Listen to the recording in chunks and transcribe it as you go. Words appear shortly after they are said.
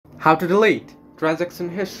How to delete transaction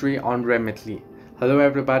history on Remitly. Hello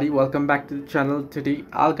everybody, welcome back to the channel. Today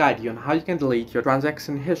I'll guide you on how you can delete your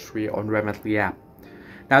transaction history on Remitly app.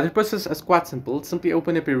 Now the process is quite simple. Simply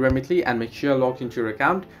open up your Remitly and make sure you're logged into your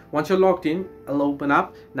account. Once you're logged in, it'll open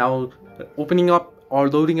up. Now opening up or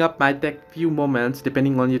loading up might take a few moments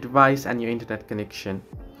depending on your device and your internet connection.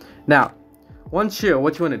 Now once here,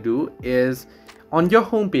 what you want to do is on your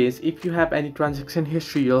home page, if you have any transaction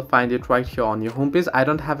history, you'll find it right here on your home page. I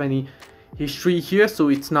don't have any history here, so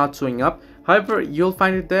it's not showing up. However, you'll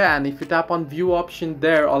find it there, and if you tap on view option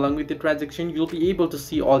there along with the transaction, you'll be able to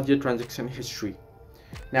see all your transaction history.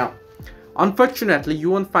 Now unfortunately, you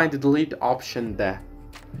won't find the delete option there.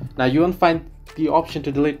 Now you won't find the option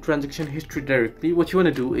to delete transaction history directly. What you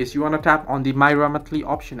want to do is you want to tap on the My Remitly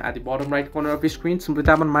option at the bottom right corner of your screen. Simply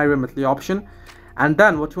tap on My Remitly option, and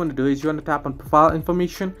then what you want to do is you want to tap on profile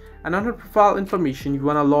information, and under profile information you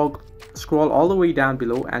want to scroll all the way down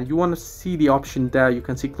below, and you want to see the option there. You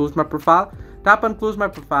can see close my profile. Tap on close my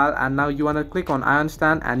profile, and now you want to click on I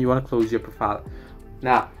understand, and you want to close your profile.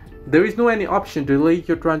 Now there is no any option to delete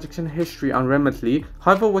your transaction history on Remitly.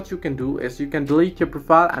 However, what you can do is you can delete your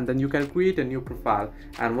profile and then you can create a new profile,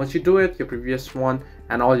 and once you do it, your previous one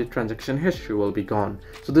and all your transaction history will be gone.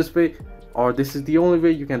 So this is the only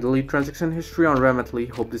way you can delete transaction history on Remitly.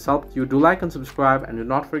 Hope this helped you. Do like and subscribe, and do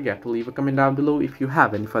not forget to leave a comment down below if you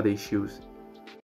have any further issues.